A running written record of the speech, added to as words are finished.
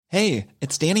Hey,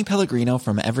 it's Danny Pellegrino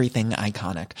from Everything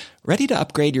Iconic. Ready to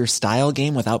upgrade your style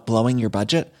game without blowing your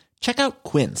budget? Check out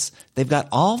Quince. They've got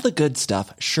all the good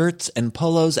stuff, shirts and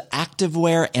polos,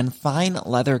 activewear, and fine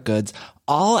leather goods,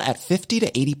 all at 50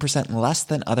 to 80% less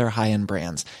than other high-end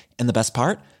brands. And the best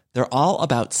part? They're all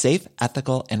about safe,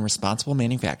 ethical, and responsible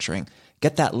manufacturing.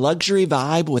 Get that luxury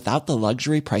vibe without the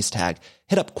luxury price tag.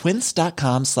 Hit up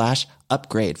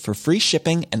quince.com/upgrade for free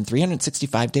shipping and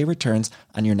 365-day returns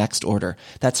on your next order.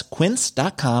 That's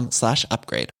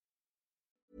quince.com/upgrade.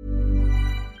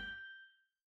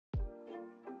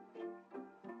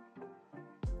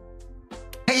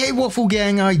 Hey, Waffle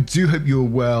Gang, I do hope you're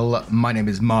well. My name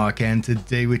is Mark, and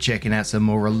today we're checking out some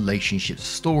more relationship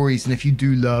stories. And if you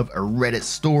do love a Reddit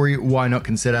story, why not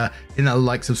consider hitting that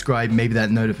like, subscribe, maybe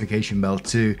that notification bell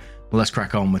too. Well, let's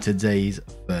crack on with today's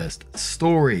first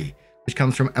story, which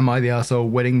comes from Am I the Arsehole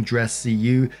Wedding Dress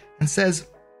CU, and says,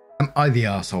 Am I the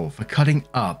arsehole for cutting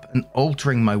up and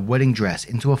altering my wedding dress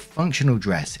into a functional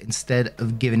dress instead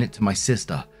of giving it to my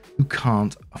sister, who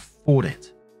can't afford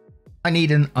it? I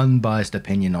need an unbiased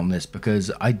opinion on this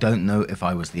because I don't know if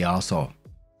I was the arsehole.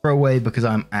 Throw away because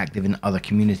I'm active in other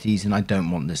communities and I don't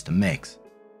want this to mix.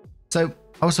 So,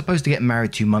 I was supposed to get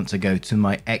married 2 months ago to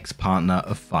my ex-partner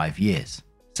of 5 years.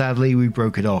 Sadly, we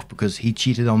broke it off because he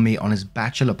cheated on me on his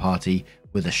bachelor party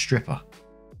with a stripper.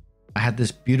 I had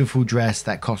this beautiful dress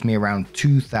that cost me around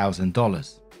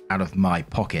 $2,000 out of my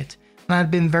pocket, and I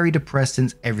had been very depressed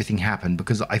since everything happened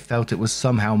because I felt it was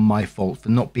somehow my fault for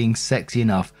not being sexy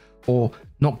enough or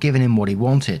not giving him what he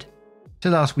wanted. So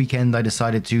last weekend I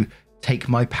decided to take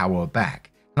my power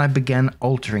back, and I began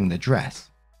altering the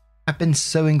dress. I've been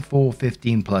sewing for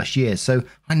 15 plus years, so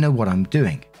I know what I'm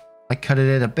doing. I cut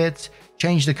it a bit,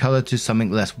 changed the color to something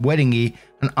less wedding-y,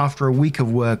 and after a week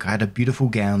of work I had a beautiful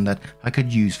gown that I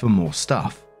could use for more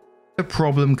stuff. The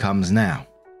problem comes now.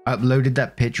 I uploaded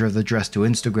that picture of the dress to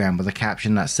Instagram with a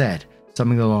caption that said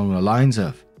something along the lines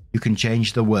of, "You can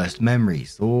change the worst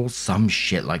memories," or some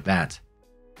shit like that.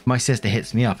 My sister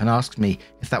hits me up and asks me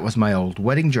if that was my old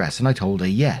wedding dress, and I told her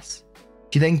yes.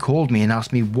 She then called me and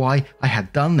asked me why I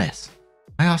had done this.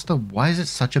 I asked her why is it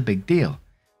such a big deal,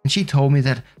 and she told me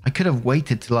that I could have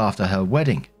waited till after her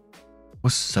wedding. I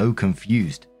was so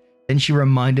confused. Then she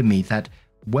reminded me that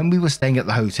when we were staying at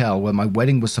the hotel where my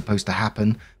wedding was supposed to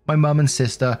happen, my mum and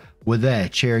sister were there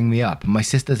cheering me up, and my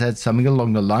sister said something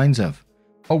along the lines of,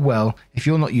 "Oh well, if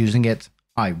you're not using it,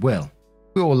 I will."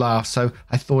 We all laughed, so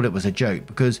I thought it was a joke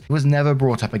because it was never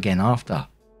brought up again after.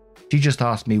 She just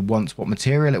asked me once what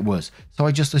material it was, so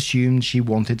I just assumed she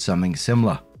wanted something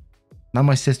similar. Now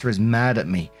my sister is mad at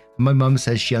me, and my mum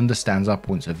says she understands our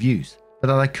points of views, but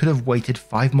that I could have waited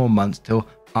 5 more months till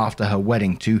after her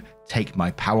wedding to take my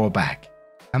power back.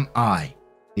 Am I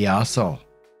the arsehole?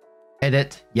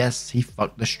 Edit, yes, he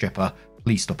fucked the stripper,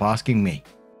 please stop asking me.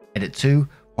 Edit 2,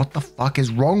 what the fuck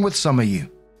is wrong with some of you?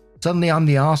 Suddenly I'm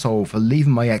the arsehole for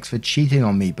leaving my ex for cheating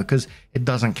on me because it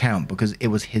doesn't count because it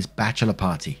was his bachelor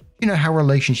party. You know how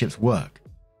relationships work.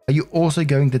 Are you also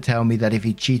going to tell me that if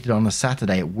he cheated on a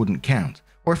Saturday it wouldn't count?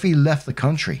 Or if he left the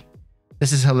country?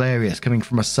 This is hilarious coming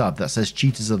from a sub that says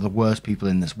cheaters are the worst people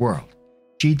in this world.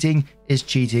 Cheating is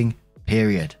cheating,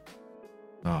 period.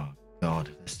 Oh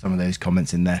god, there's some of those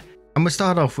comments in there. And we'll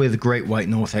start off with Great White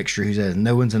North Extra who says,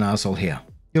 "No one's an arsehole here.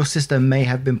 Your sister may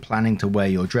have been planning to wear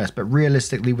your dress, but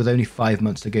realistically with only 5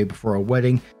 months to go before a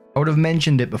wedding, I would have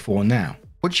mentioned it before now.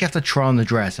 Would she have to try on the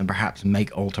dress and perhaps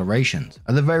make alterations?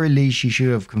 At the very least she should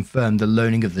have confirmed the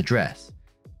loaning of the dress.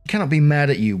 She cannot be mad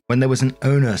at you when there was an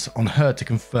onus on her to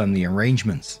confirm the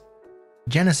arrangements."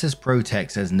 Genesis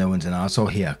Protect says, "No one's an arsehole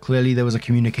here. Clearly there was a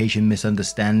communication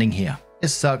misunderstanding here. It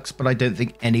sucks, but I don't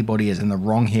think anybody is in the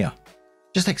wrong here.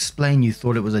 Just explain you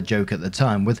thought it was a joke at the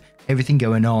time with everything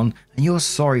going on and you're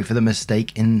sorry for the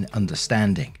mistake in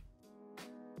understanding."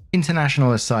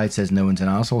 International Aside says, "No one's an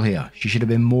arsehole here. She should have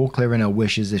been more clear in her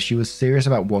wishes if she was serious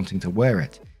about wanting to wear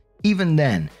it. Even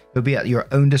then, it would be at your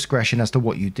own discretion as to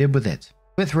what you did with it.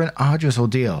 You went through an arduous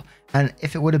ordeal, and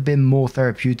if it would have been more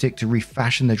therapeutic to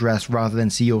refashion the dress rather than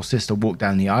see your sister walk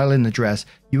down the aisle in the dress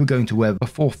you were going to wear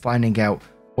before finding out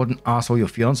what an arsehole your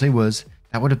fiance was,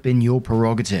 that would have been your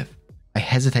prerogative. I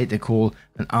hesitate to call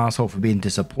an arsehole for being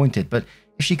disappointed, but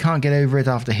if she can't get over it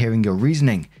after hearing your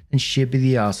reasoning, then she'd be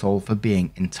the arsehole for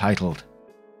being entitled."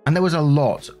 And there was a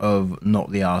lot of not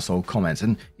the arsehole comments,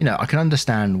 and I can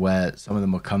understand where some of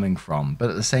them were coming from, but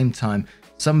at the same time,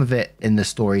 some of it in the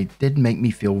story did make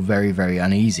me feel very, very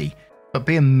uneasy. But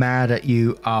being mad at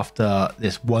you after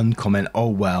this one comment, "Oh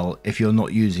well, if you're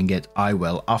not using it, I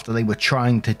will," after they were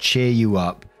trying to cheer you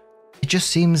up, it just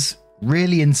seems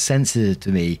really insensitive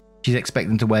to me. She's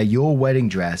expecting to wear your wedding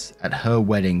dress at her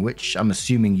wedding, which I'm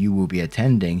assuming you will be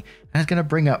attending, and is going to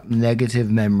bring up negative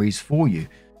memories for you.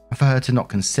 And for her to not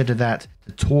consider that,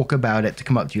 to talk about it, to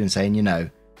come up to you and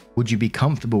saying, would you be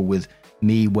comfortable with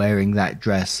me wearing that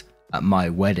dress at my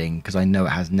wedding? Because I know it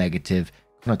has negative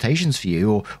connotations for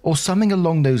you, or something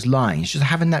along those lines. Just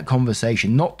having that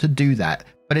conversation, not to do that,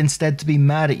 but instead to be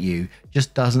mad at you,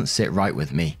 just doesn't sit right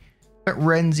with me. But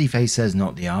Renzi Face says,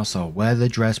 not the arsehole. Wear the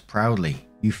dress proudly,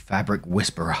 you fabric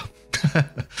whisperer.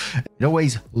 It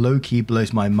always low-key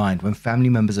blows my mind when family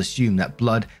members assume that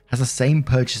blood has the same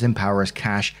purchasing power as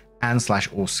cash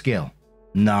and/or skill.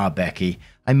 Nah, Becky,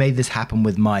 I made this happen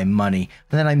with my money,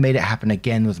 and then I made it happen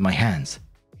again with my hands.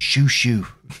 Shoo shoo.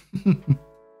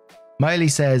 Miley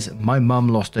says, my mum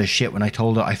lost her shit when I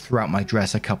told her I threw out my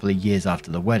dress a couple of years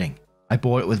after the wedding. I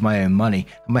bought it with my own money,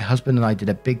 and my husband and I did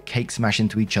a big cake smash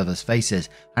into each other's faces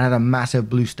and had a massive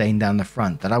blue stain down the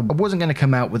front that I wasn't going to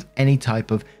come out with any type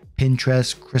of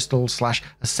Pinterest,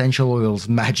 crystal/essential oils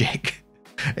magic.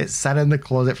 It sat in the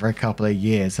closet for a couple of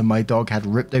years, and my dog had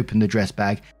ripped open the dress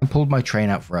bag and pulled my train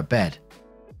out for a bed.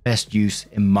 Best use,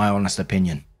 in my honest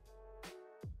opinion.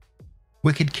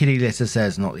 Wicked Kitty Litter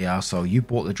says, not the arsehole, you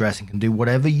bought the dress and can do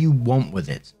whatever you want with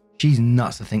it. She's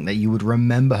nuts to think that you would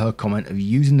remember her comment of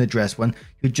using the dress when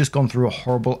you had just gone through a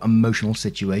horrible emotional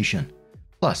situation.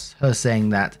 Plus, her saying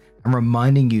that and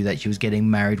reminding you that she was getting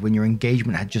married when your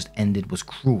engagement had just ended was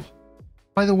cruel.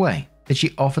 By the way, did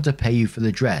she offer to pay you for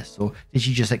the dress, or did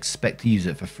she just expect to use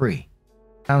it for free?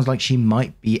 Sounds like she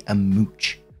might be a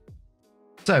mooch.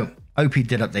 So, OP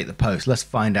did update the post. Let's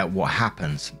find out what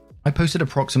happens. I posted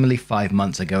approximately 5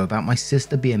 months ago about my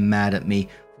sister being mad at me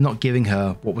for not giving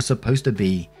her what was supposed to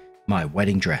be my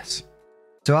wedding dress.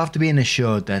 So after being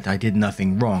assured that I did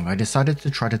nothing wrong, I decided to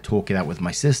try to talk it out with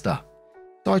my sister.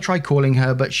 So I tried calling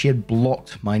her, but she had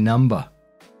blocked my number.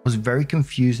 I was very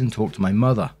confused and talked to my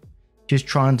mother. She was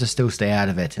trying to still stay out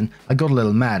of it, and I got a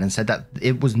little mad and said that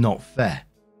it was not fair.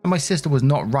 And my sister was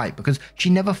not right because she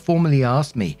never formally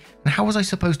asked me, and how was I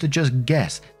supposed to just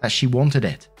guess that she wanted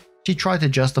it? She tried to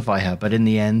justify her, but in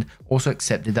the end also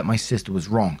accepted that my sister was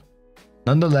wrong.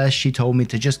 Nonetheless, she told me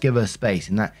to just give her space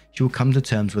and that she would come to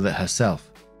terms with it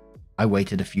herself. I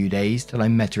waited a few days till I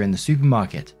met her in the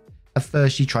supermarket. At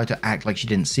first, she tried to act like she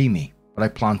didn't see me, but I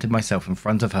planted myself in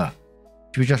front of her.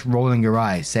 She was just rolling her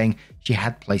eyes, saying she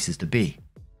had places to be.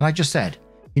 And I just said,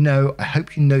 I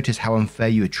hope you notice how unfair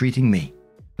you are treating me,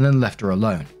 and then left her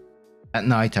alone. That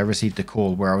night, I received a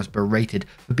call where I was berated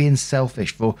for being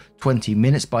selfish for 20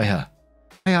 minutes by her.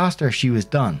 I asked her if she was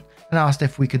done, and asked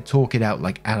if we could talk it out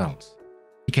like adults.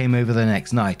 She came over the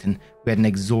next night, and we had an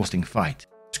exhausting fight.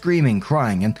 Screaming,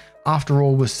 crying, and after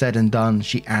all was said and done,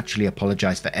 she actually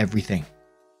apologized for everything.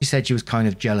 She said she was kind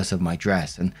of jealous of my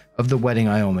dress and of the wedding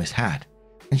I almost had,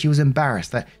 and she was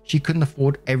embarrassed that she couldn't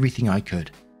afford everything I could,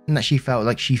 and that she felt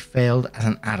like she failed as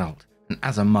an adult and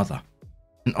as a mother.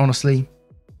 And honestly,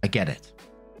 I get it.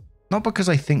 Not because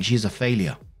I think she's a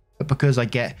failure, but because I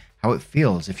get how it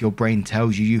feels if your brain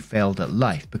tells you failed at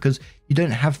life because you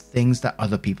don't have things that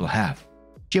other people have.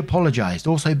 She apologized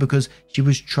also because she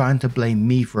was trying to blame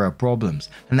me for her problems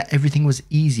and that everything was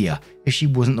easier if she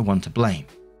wasn't the one to blame.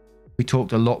 We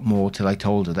talked a lot more till I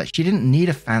told her that she didn't need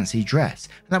a fancy dress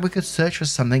and that we could search for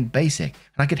something basic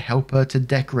and I could help her to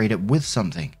decorate it with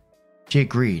something. She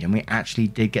agreed and we actually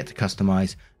did get to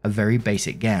customize a very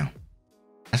basic gown.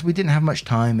 As we didn't have much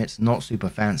time, it's not super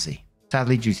fancy.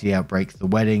 Sadly, due to the outbreak, the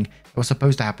wedding that was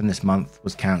supposed to happen this month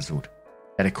was cancelled.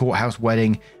 At a courthouse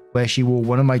wedding where she wore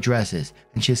one of my dresses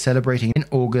and she is celebrating in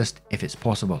August if it's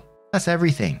possible. That's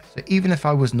everything. So even if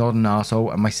I was not an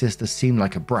arsehole and my sister seemed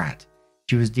like a brat,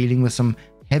 she was dealing with some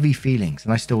heavy feelings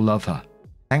and I still love her.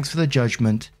 Thanks for the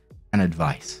judgment and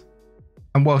advice.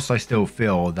 And whilst I still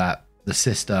feel that the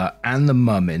sister and the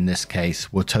mum in this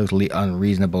case were totally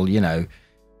unreasonable,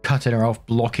 cutting her off,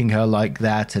 blocking her like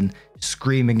that and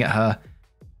screaming at her,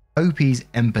 OP's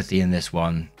empathy in this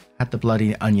one had the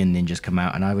bloody onion ninjas come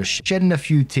out and I was shedding a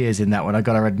few tears in that one, I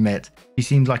gotta admit. She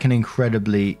seems like an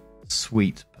incredibly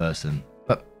sweet person.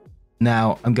 But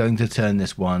now I'm going to turn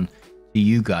this one to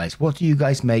you guys. What do you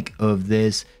guys make of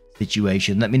this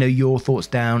situation? Let me know your thoughts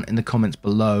down in the comments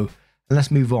below and let's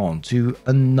move on to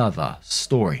another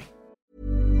story.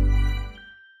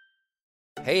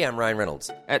 Hey, I'm Ryan Reynolds.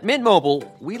 At Mint Mobile,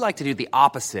 we like to do the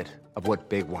opposite of what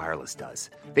Big Wireless does.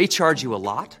 They charge you a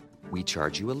lot, we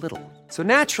charge you a little. So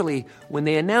naturally, when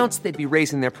they announced they'd be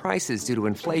raising their prices due to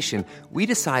inflation, we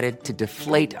decided to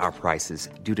deflate our prices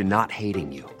due to not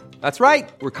hating you. That's right.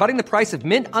 We're cutting the price of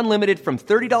Mint Unlimited from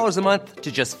 $30 a month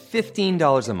to just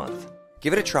 $15 a month.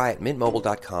 Give it a try at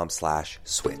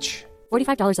mintmobile.com/switch.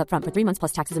 $45 up front for 3 months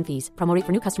plus taxes and fees. Promo rate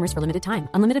for new customers for limited time.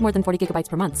 Unlimited more than 40 gigabytes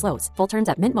per month slows. Full terms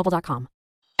at mintmobile.com.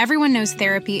 Everyone knows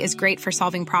therapy is great for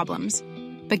solving problems.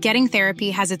 But getting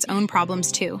therapy has its own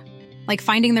problems too. Like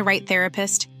finding the right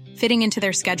therapist, fitting into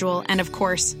their schedule, and of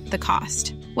course, the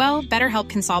cost. Well, BetterHelp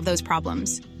can solve those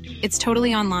problems. It's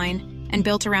totally online and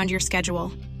built around your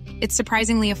schedule. It's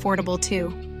surprisingly affordable too.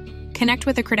 Connect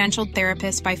with a credentialed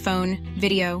therapist by phone,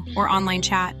 video, or online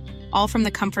chat, all from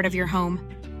the comfort of your home.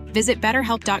 Visit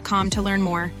BetterHelp.com to learn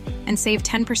more and save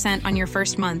 10% on your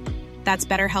first month. That's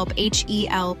BetterHelp,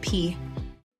 H-E-L-P.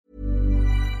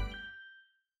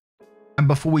 And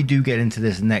before we do get into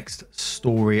this next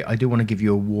story, I do want to give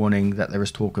you a warning that there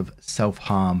is talk of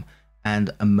self-harm and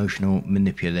emotional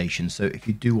manipulation. So if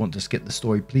you do want to skip the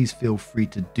story, please feel free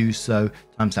to do so.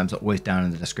 Timestamps are always down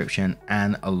in the description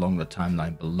and along the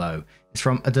timeline below. It's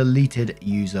from a deleted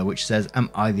user which says, "Am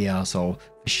I the arsehole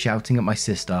for shouting at my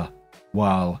sister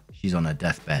while she's on her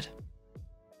deathbed?"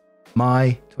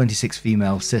 My 26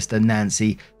 female sister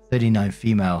Nancy, 39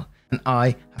 female, and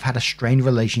I have had a strained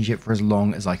relationship for as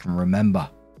long as I can remember.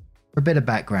 For a bit of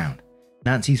background,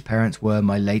 Nancy's parents were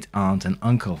my late aunt and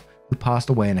uncle, who passed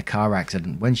away in a car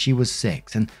accident when she was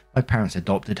 6, and my parents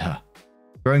adopted her.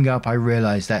 Growing up, I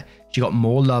realized that she got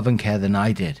more love and care than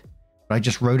I did, but I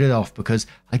just wrote it off because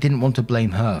I didn't want to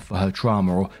blame her for her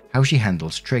trauma or how she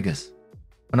handles triggers.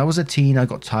 When I was a teen, I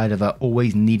got tired of her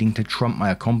always needing to trump my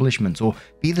accomplishments or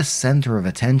be the center of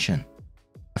attention.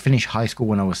 I finished high school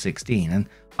when I was 16, and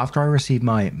after I received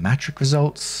my matric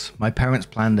results, my parents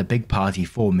planned a big party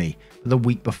for me, but the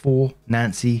week before,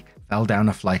 Nancy fell down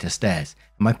a flight of stairs,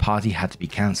 and my party had to be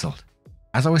cancelled.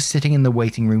 As I was sitting in the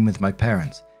waiting room with my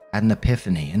parents, I had an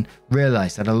epiphany and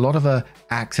realized that a lot of her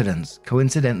accidents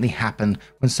coincidentally happened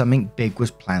when something big was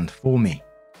planned for me.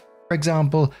 For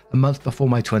example, a month before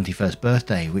my 21st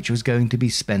birthday, which was going to be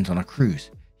spent on a cruise,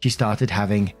 she started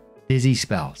having dizzy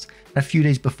spells, and a few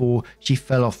days before, she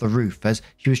fell off the roof as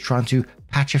she was trying to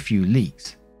patch a few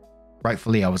leaks.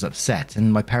 Rightfully, I was upset,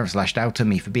 and my parents lashed out at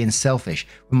me for being selfish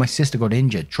when my sister got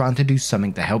injured trying to do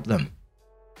something to help them.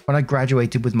 When I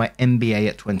graduated with my MBA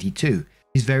at 22,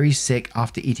 she's very sick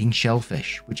after eating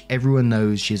shellfish, which everyone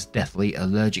knows she's deathly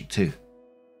allergic to.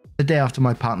 The day after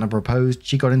my partner proposed,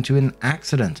 she got into an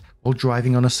accident while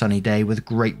driving on a sunny day with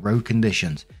great road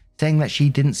conditions, saying that she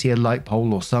didn't see a light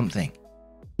pole or something.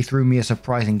 He threw me a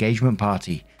surprise engagement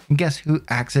party, and guess who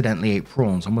accidentally ate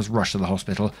prawns and was rushed to the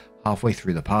hospital halfway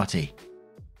through the party?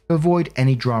 To avoid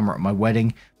any drama at my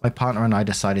wedding, my partner and I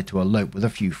decided to elope with a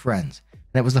few friends,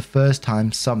 and it was the first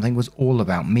time something was all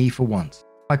about me for once.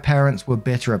 My parents were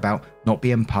bitter about not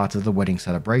being part of the wedding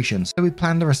celebration, so we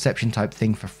planned a reception type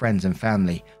thing for friends and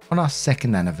family on our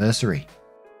 2nd anniversary.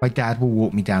 My dad will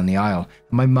walk me down the aisle,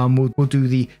 and my mum will do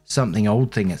the something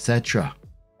old thing, etc.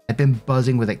 I've been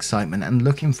buzzing with excitement and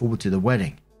looking forward to the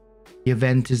wedding. The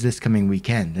event is this coming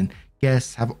weekend, and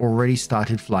guests have already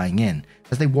started flying in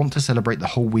as they want to celebrate the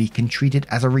whole week and treat it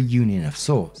as a reunion of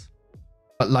sorts.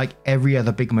 But like every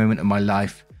other big moment of my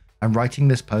life, I'm writing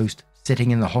this post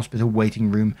sitting in the hospital waiting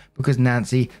room because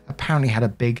Nancy apparently had a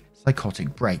big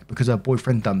psychotic break because her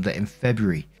boyfriend dumped her in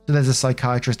February, so there's a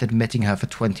psychiatrist admitting her for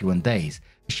 21 days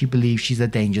as she believes she's a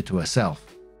danger to herself.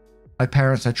 My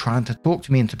parents are trying to talk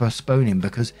to me into postponing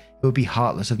because it would be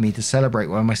heartless of me to celebrate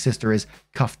while my sister is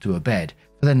cuffed to a bed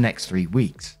for the next 3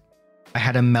 weeks. I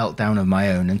had a meltdown of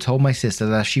my own and told my sister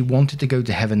that she wanted to go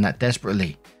to heaven that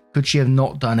desperately. Could she have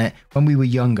not done it when we were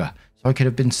younger so I could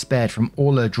have been spared from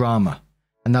all her drama?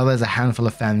 And now there's a handful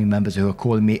of family members who are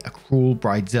calling me a cruel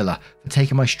bridezilla for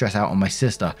taking my stress out on my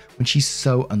sister when she's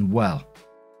so unwell.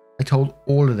 I told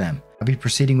all of them I'd be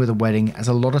proceeding with the wedding as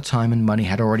a lot of time and money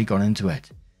had already gone into it,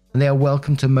 and they are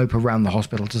welcome to mope around the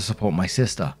hospital to support my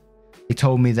sister. They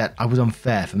told me that I was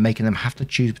unfair for making them have to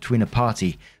choose between a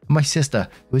party and my sister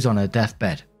who is on her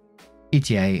deathbed.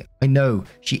 ETA, I know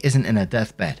she isn't in her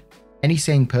deathbed. Any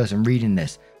sane person reading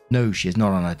this knows she is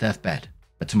not on her deathbed.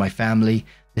 But to my family,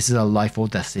 this is a life or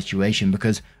death situation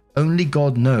because only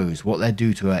God knows what they'll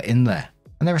do to her in there.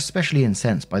 And they're especially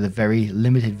incensed by the very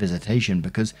limited visitation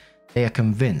because they are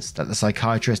convinced that the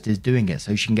psychiatrist is doing it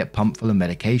so she can get pumped full of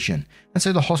medication and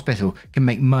so the hospital can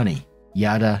make money.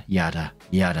 Yada, yada,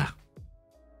 yada.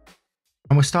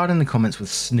 And we're starting the comments with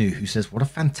Snoo, who says, what a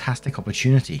fantastic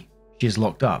opportunity. She is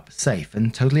locked up, safe,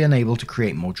 and totally unable to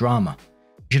create more drama.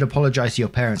 You should apologize to your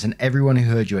parents and everyone who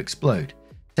heard you explode.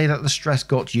 Say that the stress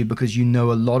got to you because you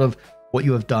know a lot of what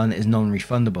you have done is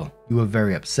non-refundable. You were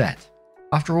very upset.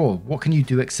 After all, what can you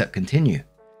do except continue?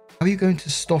 How are you going to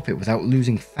stop it without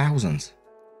losing thousands?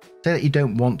 Say that you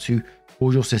don't want to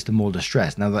cause your sister more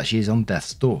distress now that she is on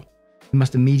death's door. You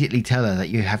must immediately tell her that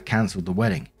you have cancelled the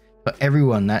wedding. For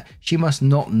everyone that she must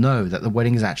not know that the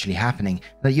wedding is actually happening,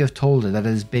 and that you have told her that it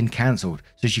has been cancelled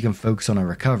so she can focus on her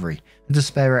recovery, and to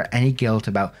spare her any guilt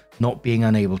about not being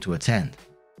unable to attend.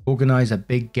 Organise a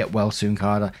big get well soon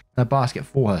card and a basket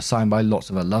for her signed by lots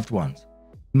of her loved ones.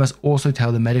 You must also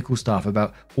tell the medical staff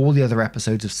about all the other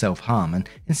episodes of self-harm and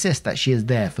insist that she is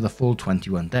there for the full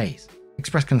 21 days.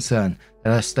 Express concern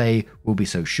that her stay will be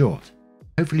so short.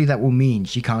 Hopefully that will mean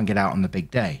she can't get out on the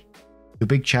big day. Your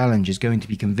big challenge is going to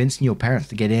be convincing your parents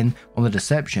to get in on the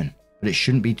deception, but it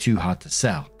shouldn't be too hard to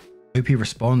sell. Hope you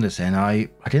responded saying, I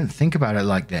didn't think about it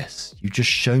like this. You've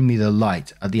just shown me the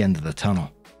light at the end of the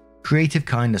tunnel. Creative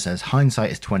Kinder says,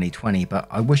 hindsight is 20/20, but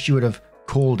I wish you would have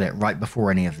called it right before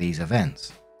any of these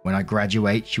events. When I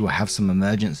graduate, she will have some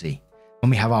emergency. When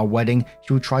we have our wedding,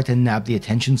 she will try to nab the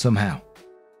attention somehow.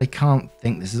 They can't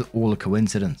think this is all a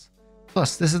coincidence.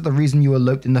 Plus, this is the reason you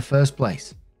eloped in the first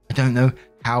place. I don't know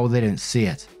how they don't see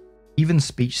it. Even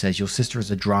Speech says your sister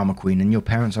is a drama queen and your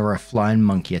parents are a flying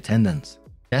monkey attendants.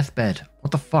 Deathbed,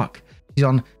 what the fuck? She's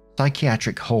on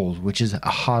psychiatric hold, which is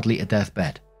hardly a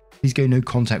deathbed. Please go no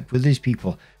contact with these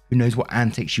people. Who knows what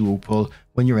antics you will pull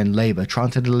when you're in labour trying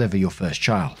to deliver your first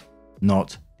child.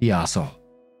 Not the arsehole.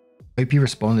 Hope you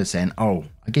responded saying, oh,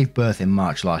 I gave birth in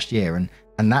March last year and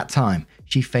that time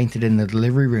she fainted in the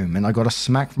delivery room and I got a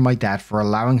smack from my dad for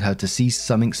allowing her to see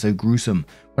something so gruesome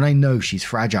when I know she's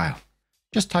fragile.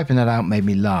 Just typing that out made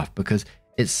me laugh because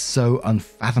it's so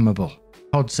unfathomable.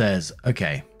 Todd says,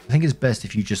 okay, I think it's best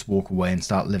if you just walk away and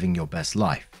start living your best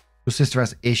life. Your sister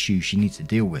has issues she needs to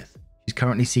deal with. She's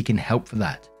currently seeking help for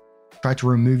that. Try to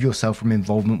remove yourself from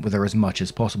involvement with her as much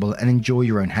as possible and enjoy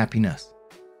your own happiness.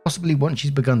 Possibly once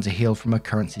she's begun to heal from her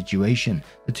current situation,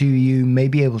 the two of you may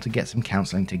be able to get some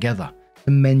counselling together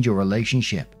to mend your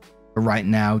relationship. But right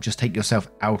now, just take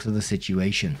yourself out of the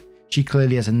situation. She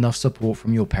clearly has enough support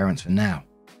from your parents for now.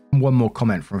 And one more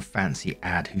comment from Fancy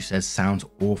Ad who says, sounds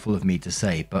awful of me to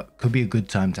say, but could be a good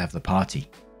time to have the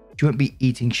party. She won't be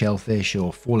eating shellfish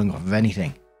or falling off of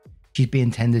anything. She's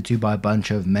being tended to by a bunch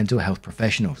of mental health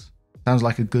professionals. Sounds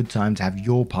like a good time to have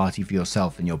your party for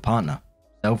yourself and your partner.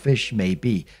 Selfish,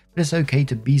 maybe, but it's okay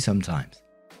to be sometimes.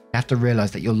 You have to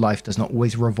realize that your life does not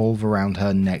always revolve around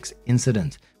her next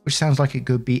incident, which sounds like it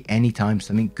could be any time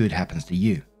something good happens to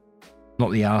you. Not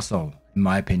the arsehole, in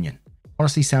my opinion.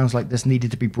 Honestly sounds like this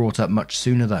needed to be brought up much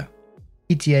sooner though.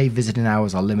 PTA visiting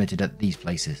hours are limited at these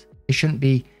places. They shouldn't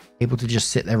be able to just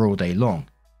sit there all day long.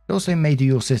 It also may do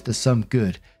your sister some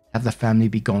good to have the family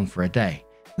be gone for a day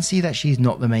and see that she's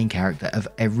not the main character of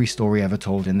every story ever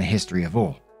told in the history of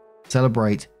all.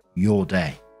 Celebrate your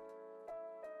day.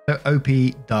 So OP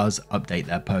does update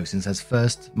their post and says,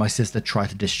 first, my sister tried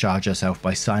to discharge herself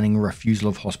by signing a refusal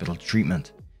of hospital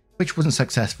treatment, which wasn't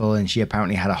successful and she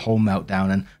apparently had a whole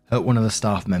meltdown and hurt one of the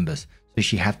staff members, so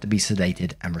she had to be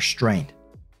sedated and restrained.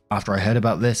 After I heard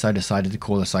about this, I decided to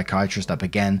call a psychiatrist up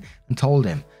again and told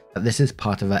him that this is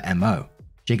part of her MO.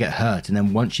 She'll get hurt and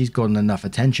then once she's gotten enough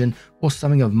attention or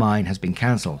something of mine has been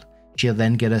cancelled, she'll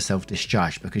then get herself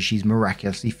discharged because she's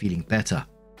miraculously feeling better.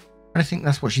 And I think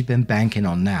that's what she's been banking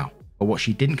on now. But what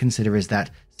she didn't consider is that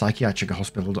psychiatric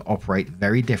hospitals operate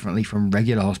very differently from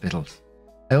regular hospitals.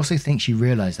 I also think she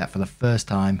realised that for the first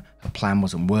time her plan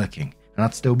wasn't working and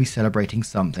I'd still be celebrating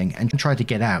something and try to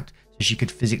get out so she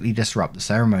could physically disrupt the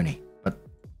ceremony. But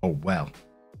oh well.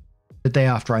 The day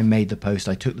after I made the post,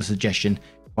 I took the suggestion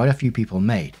quite a few people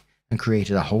made and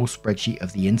created a whole spreadsheet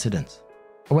of the incidents.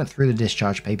 I went through the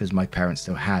discharge papers my parents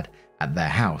still had at their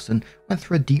house and went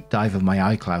through a deep dive of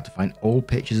my iCloud to find old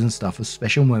pictures and stuff of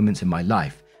special moments in my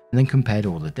life and then compared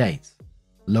all the dates.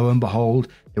 Lo and behold,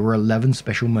 there were 11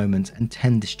 special moments and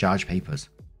 10 discharge papers,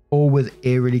 all with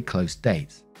eerily close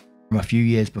dates, from a few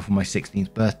years before my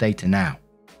 16th birthday to now.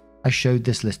 I showed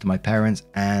this list to my parents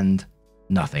and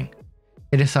nothing.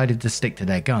 They decided to stick to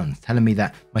their guns, telling me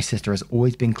that my sister has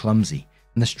always been clumsy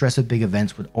and the stress of big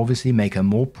events would obviously make her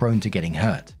more prone to getting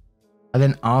hurt. I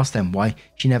then asked them why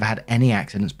she never had any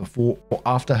accidents before or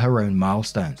after her own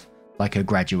milestones, like her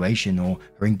graduation or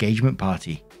her engagement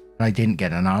party, and I didn't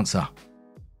get an answer.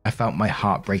 I felt my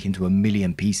heart break into a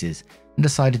million pieces and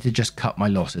decided to just cut my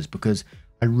losses because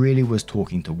I really was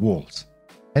talking to walls.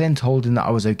 I then told him that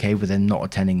I was okay with them not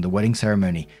attending the wedding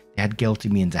ceremony they had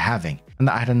guilted me into having, and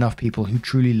that I had enough people who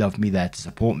truly loved me there to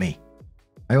support me.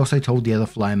 I also told the other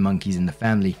flying monkeys in the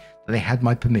family that they had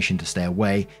my permission to stay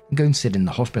away and go and sit in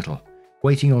the hospital,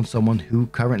 waiting on someone who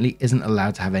currently isn't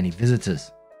allowed to have any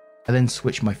visitors. I then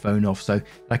switched my phone off so that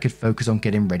I could focus on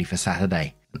getting ready for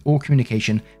Saturday, and all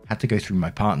communication had to go through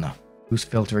my partner, who was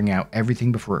filtering out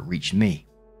everything before it reached me.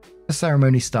 The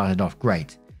ceremony started off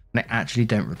great, and I actually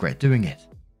don't regret doing it,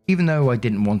 even though I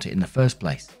didn't want it in the first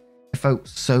place. It felt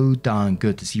so darn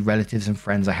good to see relatives and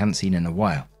friends I hadn't seen in a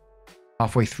while.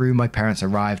 Halfway through, my parents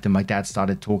arrived and my dad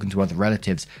started talking to other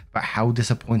relatives about how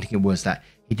disappointing it was that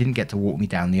he didn't get to walk me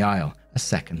down the aisle a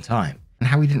second time, and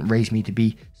how he didn't raise me to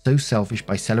be so selfish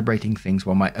by celebrating things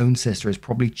while my own sister is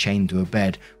probably chained to a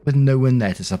bed with no one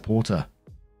there to support her.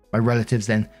 My relatives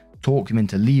then talked him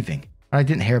into leaving, and I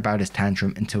didn't hear about his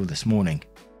tantrum until this morning,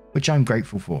 which I'm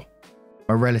grateful for.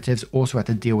 My relatives also had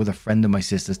to deal with a friend of my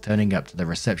sister's turning up to the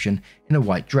reception in a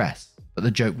white dress, but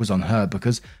the joke was on her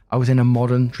because I was in a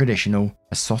modern, traditional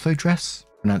Lesotho dress,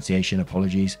 pronunciation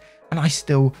apologies, and I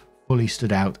still fully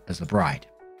stood out as the bride.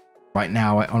 Right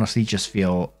now, I honestly just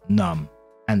feel numb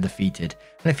and defeated,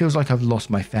 and it feels like I've lost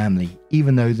my family,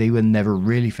 even though they were never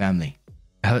really family.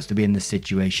 It hurts to be in this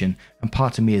situation, and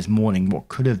part of me is mourning what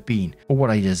could have been or what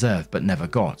I deserved but never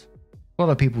got. A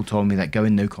lot of people told me that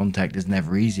going no contact is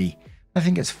never easy. I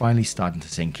think it's finally starting to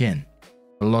sink in.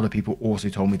 But a lot of people also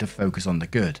told me to focus on the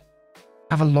good.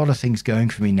 I have a lot of things going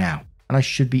for me now, and I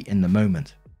should be in the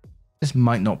moment. This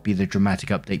might not be the dramatic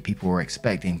update people were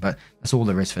expecting, but that's all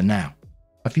there is for now.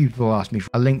 A few people asked me for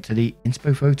a link to the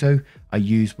inspo photo I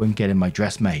used when getting my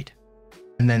dress made.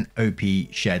 And then OP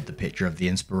shared the picture of the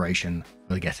inspiration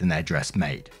for getting their dress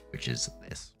made, which is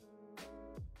this.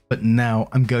 But now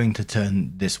I'm going to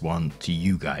turn this one to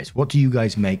you guys. What do you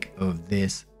guys make of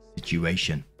this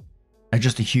situation? And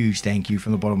just a huge thank you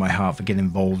from the bottom of my heart for getting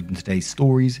involved in today's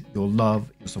stories. Your love,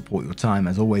 your support, your time,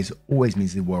 as always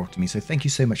means the world to me. So thank you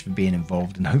so much for being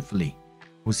involved, and hopefully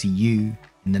we'll see you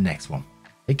in the next one.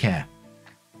 Take care.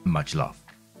 Much love.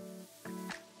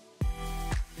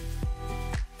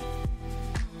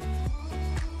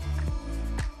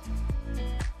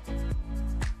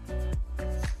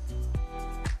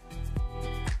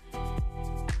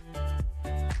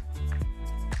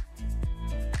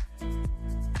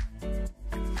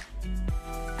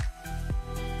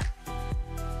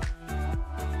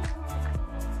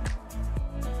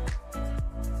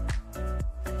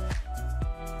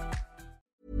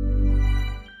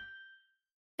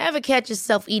 Ever catch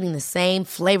yourself eating the same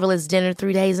flavorless dinner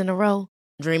 3 days in a row?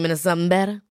 Dreaming of something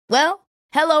better? Well,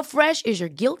 HelloFresh is your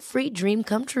guilt-free dream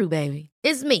come true, baby.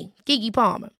 It's me, Keke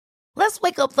Palmer. Let's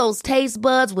wake up those taste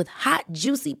buds with hot,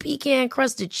 juicy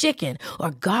pecan-crusted chicken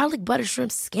or garlic butter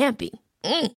shrimp scampi.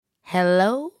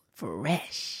 Hello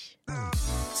Fresh.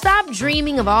 Stop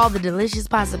dreaming of all the delicious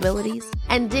possibilities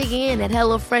and dig in at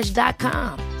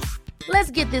HelloFresh.com.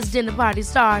 Let's get this dinner party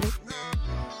started.